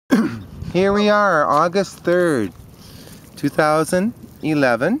Here we are, August 3rd,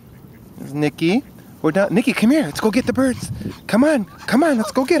 2011. This is Nikki. We're done. Nikki, come here. Let's go get the birds. Come on,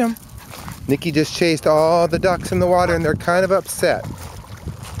 let's go get them. Nikki just chased all the ducks in the water and they're kind of upset.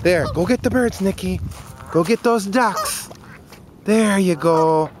 There, go get the birds, Nikki. Go get those ducks. There you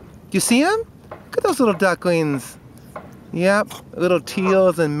go. Do you see them? Look at those little ducklings. Yep, little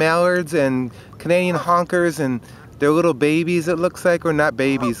teals and mallards and Canadian honkers, and they're little babies, it looks like, or not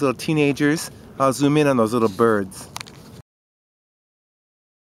babies, little teenagers. I'll zoom in on those little birds.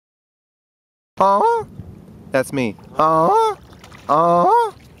 Aww, that's me. Aww,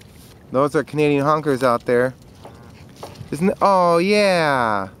 aww. Those are Canadian honkers out there. Isn't it? Oh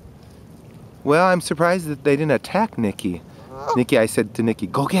yeah. Well, I'm surprised that they didn't attack Nikki. Nikki, I said to Nikki,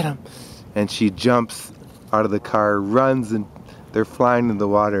 go get them. And she jumps out of the car, runs, and they're flying in the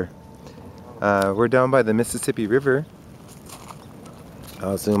water. We're down by the Mississippi River.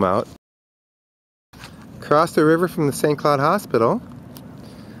 I'll zoom out. Across the river from the St. Cloud Hospital.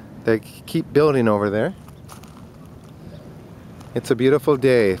 They keep building over there. It's a beautiful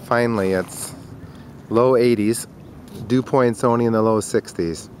day, finally. It's low 80s, dew points only in the low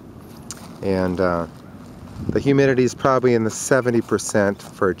 60s. And the humidity is probably in the 70%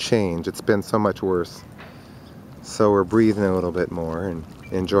 for a change. It's been so much worse. So we're breathing a little bit more and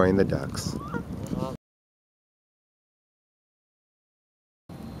enjoying the ducks.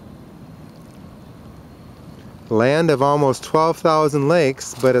 Land of almost 12,000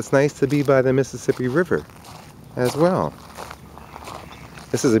 lakes, but it's nice to be by the Mississippi River as well.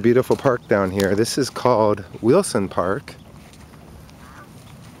 This is a beautiful park down here. This is called Wilson Park.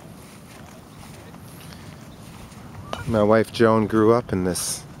 My wife Joan grew up in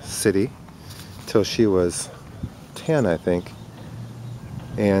this city till she was 10, I think.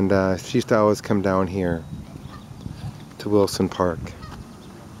 And she used to always come down here to Wilson Park.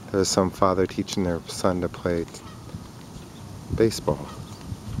 There was some father teaching their son to play baseball.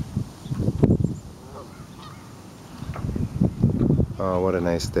 Oh, what a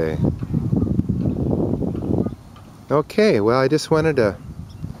nice day. Okay, well, I just wanted to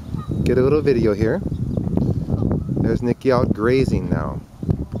get a little video here. There's Nikki out grazing now.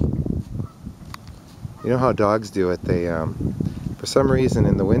 You know how dogs do it? They, for some reason,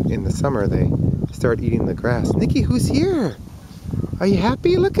 in the summer, they start eating the grass. Nikki, who's here? Are you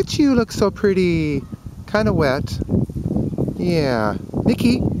happy? Look at you, look so pretty. Kind of wet. Yeah.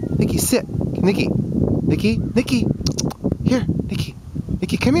 Nikki, Nikki, sit. Nikki, Nikki, Nikki. Here, Nikki.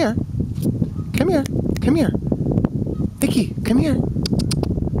 Nikki, come here. Come here. Come here. Nikki, come here.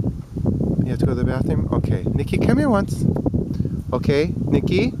 You have to go to the bathroom? Okay. Nikki, come here once. Okay.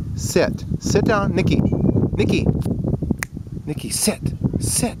 Nikki, sit. Sit down. Nikki. Nikki. Nikki, sit.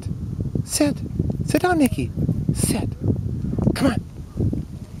 Sit. Sit. Sit down, Nikki. Sit. Come on.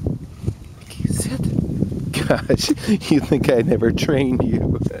 Nikki, sit. Gosh, you think I never trained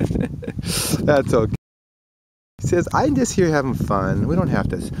you. That's okay. He says, I'm just here having fun. We don't have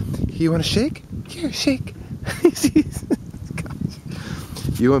to. You want to shake? Here, shake. Gosh.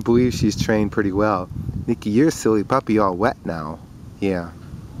 You won't believe she's trained pretty well. Nikki, you're a silly puppy all wet now. Yeah.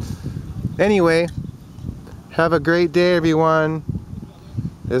 Anyway, have a great day, everyone.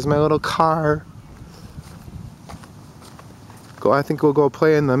 There's my little car. I think we'll go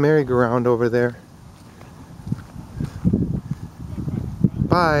play in the merry-go-round over there.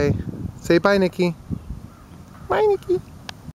 Bye. Say bye, Nikki. Bye, Nikki.